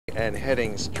and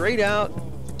heading straight out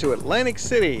to Atlantic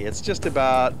City. It's just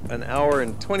about an hour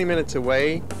and 20 minutes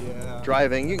away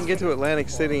driving. You can get to Atlantic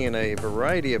City in a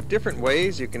variety of different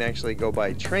ways. You can actually go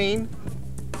by train,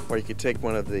 or you could take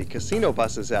one of the casino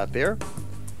buses out there.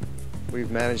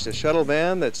 We've managed a shuttle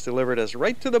van that's delivered us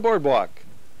right to the boardwalk.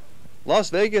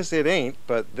 Las Vegas it ain't,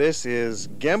 but this is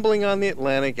gambling on the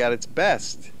Atlantic at its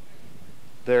best.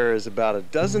 There's about a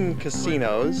dozen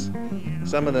casinos.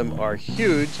 Some of them are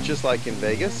huge, just like in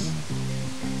Vegas.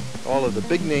 All of the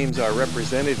big names are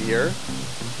represented here.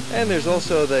 And there's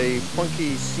also the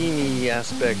funky, sceney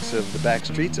aspects of the back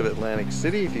streets of Atlantic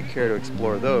City, if you care to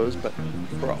explore those. But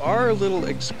for our little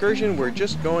excursion, we're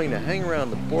just going to hang around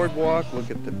the boardwalk,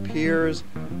 look at the piers,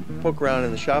 poke around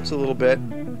in the shops a little bit,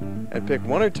 and pick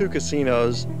one or two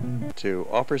casinos to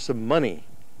offer some money.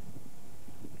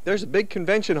 There's a big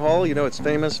convention hall. You know, it's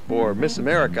famous for Miss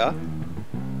America.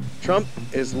 Trump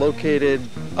is located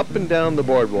up and down the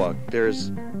boardwalk.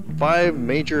 There's 5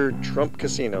 major Trump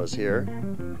casinos here,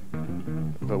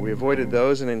 but we avoided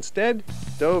those and instead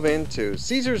dove into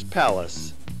Caesar's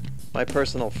Palace, my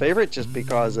personal favorite just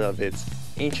because of its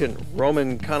ancient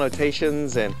Roman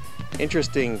connotations and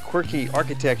interesting quirky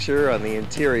architecture on the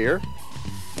interior.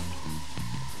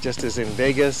 Just as in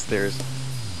Vegas, there's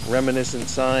reminiscent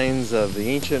signs of the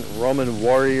ancient Roman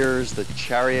warriors, the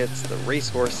chariots, the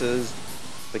racehorses,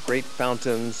 the great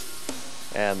fountains,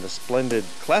 and the splendid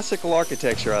classical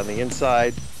architecture on the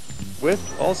inside,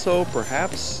 with also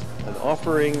perhaps an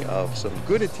offering of some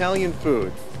good Italian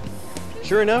food.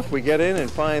 Sure enough, we get in and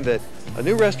find that a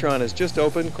new restaurant has just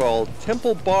opened called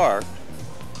Temple Bar.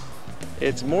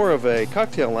 It's more of a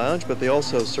cocktail lounge, but they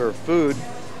also serve food,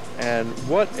 and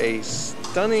what a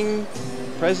stunning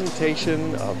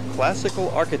presentation of classical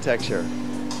architecture.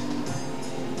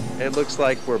 It looks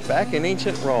like we're back in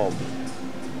ancient Rome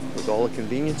with all the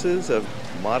conveniences of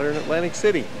modern Atlantic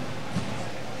City.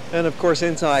 And of course,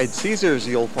 inside Caesars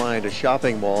you'll find a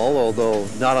shopping mall, although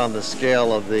not on the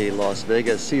scale of the Las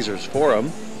Vegas Caesars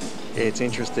Forum. It's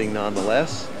interesting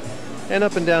nonetheless. And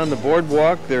up and down the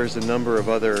boardwalk there's a number of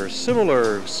other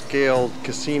similar scaled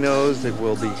casinos that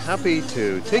will be happy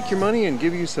to take your money and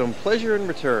give you some pleasure in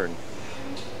return.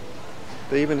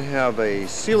 They even have a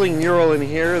ceiling mural in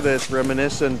here that's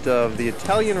reminiscent of the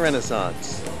Italian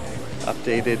Renaissance,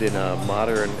 updated in a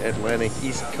modern Atlantic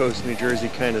East Coast New Jersey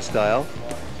kind of style.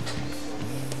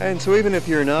 And so even if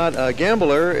you're not a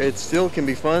gambler, it still can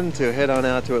be fun to head on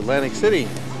out to Atlantic City.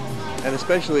 And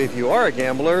especially if you are a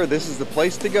gambler, this is the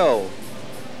place to go.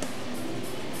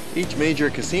 Each major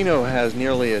casino has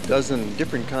nearly a dozen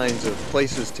different kinds of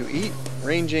places to eat,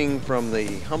 ranging from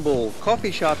the humble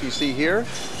coffee shop you see here,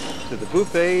 to the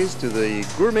buffets, to the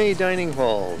gourmet dining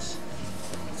halls.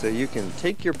 So you can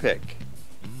take your pick.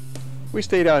 We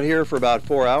stayed out here for about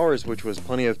 4 hours, which was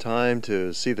plenty of time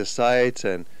to see the sights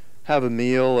and have a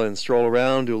meal and stroll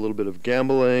around, do a little bit of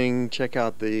gambling, check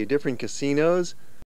out the different casinos.